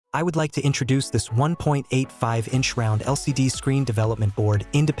I would like to introduce this 1.85-inch round LCD screen development board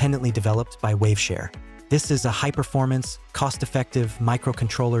independently developed by Waveshare. This is a high-performance, cost-effective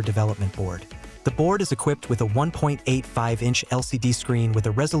microcontroller development board. The board is equipped with a 1.85-inch LCD screen with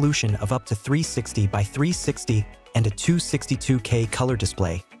a resolution of up to 360 by 360 and a 262K color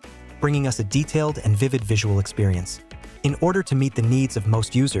display, bringing us a detailed and vivid visual experience. In order to meet the needs of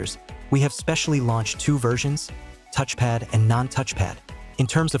most users, we have specially launched two versions, touchpad and non-touchpad. In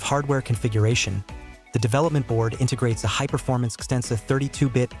terms of hardware configuration, the development board integrates a high-performance Extensa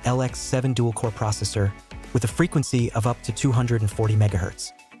 32-bit LX7 dual-core processor with a frequency of up to 240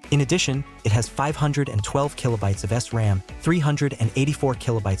 MHz. In addition, it has 512 kilobytes of SRAM, 384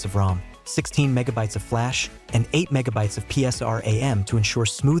 kilobytes of ROM, 16 megabytes of flash, and 8 megabytes of PSRAM to ensure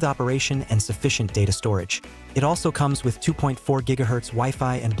smooth operation and sufficient data storage. It also comes with 2.4 GHz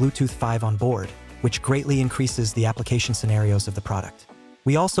Wi-Fi and Bluetooth 5 on board, which greatly increases the application scenarios of the product.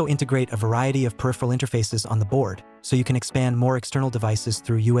 We also integrate a variety of peripheral interfaces on the board, so you can expand more external devices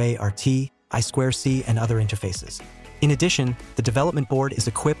through UART, I2C, and other interfaces. In addition, the development board is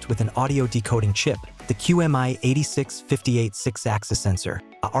equipped with an audio decoding chip, the QMI8658 6-axis sensor,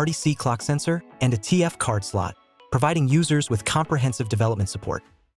 a RDC clock sensor, and a TF card slot, providing users with comprehensive development support.